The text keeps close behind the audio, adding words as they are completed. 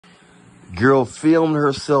Girl filmed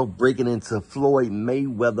herself breaking into Floyd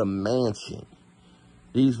Mayweather mansion.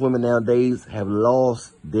 These women nowadays have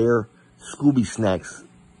lost their Scooby snacks.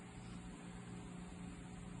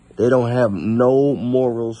 They don't have no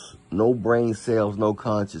morals, no brain cells, no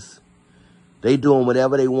conscience. They doing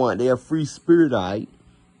whatever they want. They're a free spirit, all right?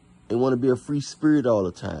 They want to be a free spirit all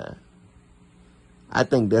the time. I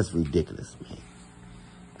think that's ridiculous, man.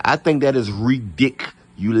 I think that is ridiculous.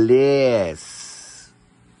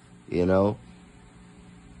 You know?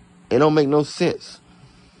 It don't make no sense.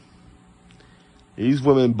 These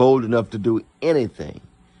women bold enough to do anything.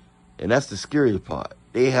 And that's the scary part.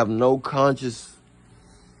 They have no conscience.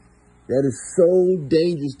 That is so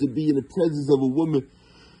dangerous to be in the presence of a woman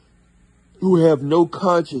who have no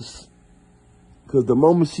conscience. Because the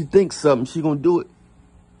moment she thinks something, she gonna do it.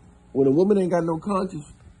 When a woman ain't got no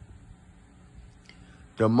conscience,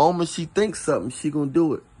 the moment she thinks something, she gonna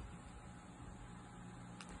do it.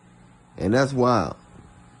 And that's wild.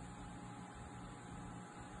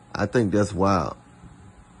 I think that's wild.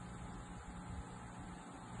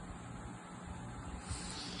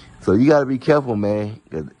 So you gotta be careful, man.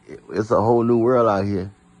 It's a whole new world out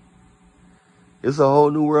here. It's a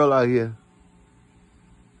whole new world out here.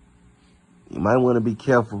 You might want to be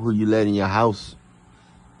careful who you let in your house.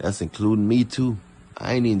 That's including me too.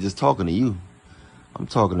 I ain't even just talking to you. I'm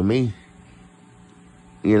talking to me.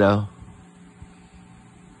 You know?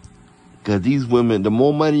 Because these women, the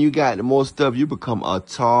more money you got, the more stuff, you become a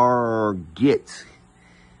target.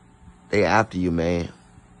 They after you, man.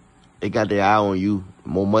 They got their eye on you. The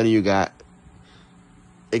more money you got,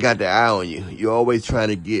 they got their eye on you. You're always trying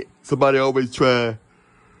to get, somebody always trying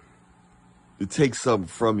to take something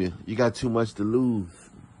from you. You got too much to lose.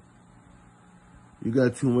 You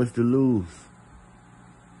got too much to lose.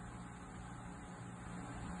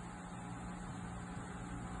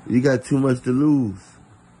 You got too much to lose.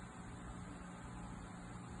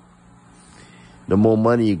 The more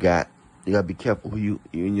money you got to be careful who you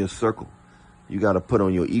in your circle. You got to put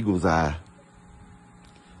on your eagle's eye.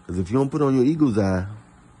 Because if you don't put on your eagle's eye,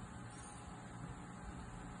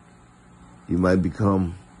 you might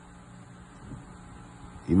become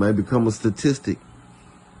a statistic.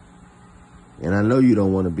 And I know you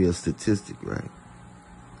don't want to be a statistic, right?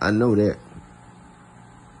 I know that.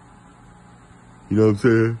 You know what I'm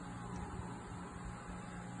saying?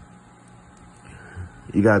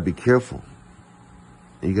 You got to be careful.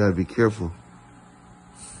 You got to be careful.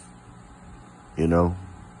 You know?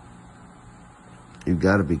 You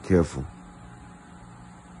got to be careful.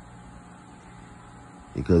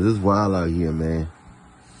 Because it's wild out here, man.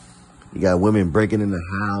 You got women breaking into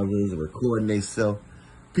houses, recording themselves.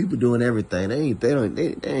 People doing everything.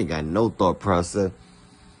 They ain't got no thought process.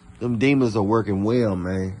 Them demons are working well,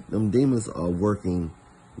 man. Them demons are working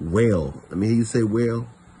well. Let me hear you say well.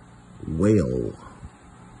 Well.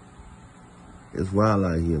 It's wild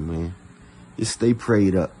out here, man. Just stay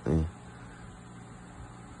prayed up, man.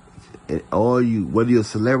 And all you, whether you're a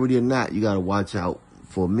celebrity or not, you got to watch out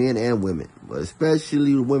for men and women. But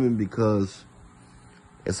especially the women, because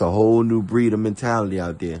it's a whole new breed of mentality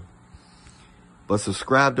out there. But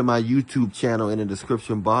subscribe to my YouTube channel in the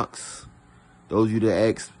description box. Those of you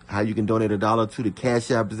that ask how you can donate $1 to, the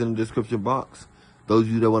Cash App is in the description box. Those of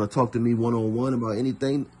you that want to talk to me one-on-one about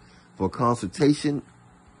anything for a consultation,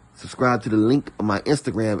 subscribe to the link on my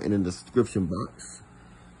Instagram in the description box.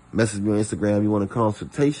 Message me on Instagram. You want a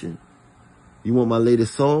consultation? You want my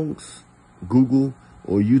latest songs? Google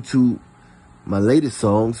or YouTube my latest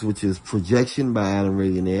songs, which is Projection by Alan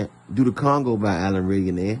Reaganaire, Do the Congo by Alan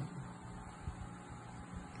Reaganaire,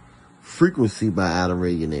 Frequency by Alan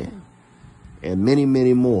Reaganaire, and many,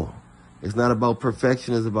 many more. It's not about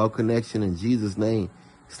perfection. It's about connection. In Jesus' name,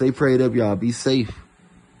 stay prayed up, y'all. Be safe.